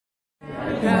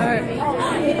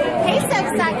Hey,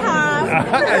 Soaps.com.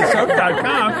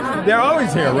 Soaps.com. They're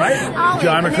always here, right? Always.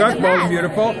 John McCook, Bold and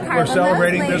Beautiful. Karla We're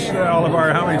celebrating Mosley. this, all of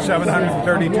our,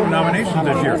 732 nominations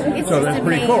this year. It's So just that's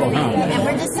pretty cool, huh? And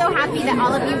we're just so happy that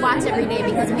all of you watch every day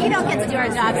because we don't get to do our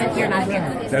jobs if you're not here.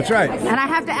 That's right. And I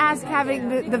have to ask,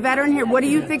 having the veteran here, what do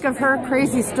you think of her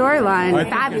crazy storyline? I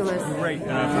think Fabulous. it's great.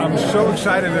 I'm so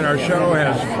excited that our show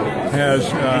has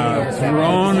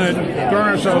thrown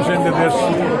ourselves into this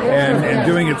and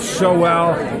doing it so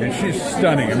well. And she's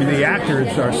stunning. I mean, the actors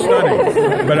are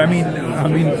stunning. But I mean,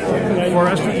 for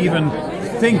us to even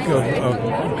think of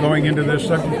going into this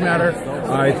subject matter,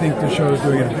 I think the show is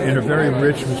doing it in a very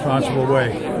rich, responsible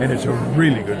way, and it's a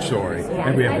really good story.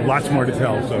 And we have lots more to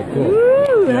tell. So cool.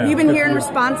 Woo! Yeah. Have you been hearing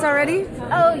response already?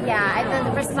 Oh yeah,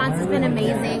 the response has been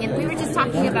amazing, and we were just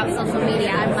talking about social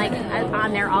media. I'm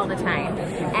on there all the time,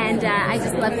 and I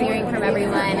just love hearing from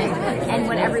everyone and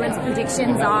what everyone's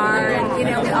predictions are. And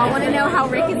we all want to know how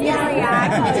Rick is going to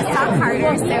react. We just saw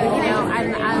Carter, so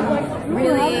I'm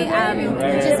really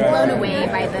just blown away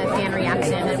by the fan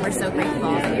reaction, and we're so grateful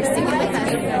that you're sticking with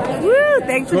us. Woo!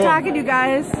 Thanks for talking, you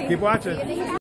guys. Keep watching.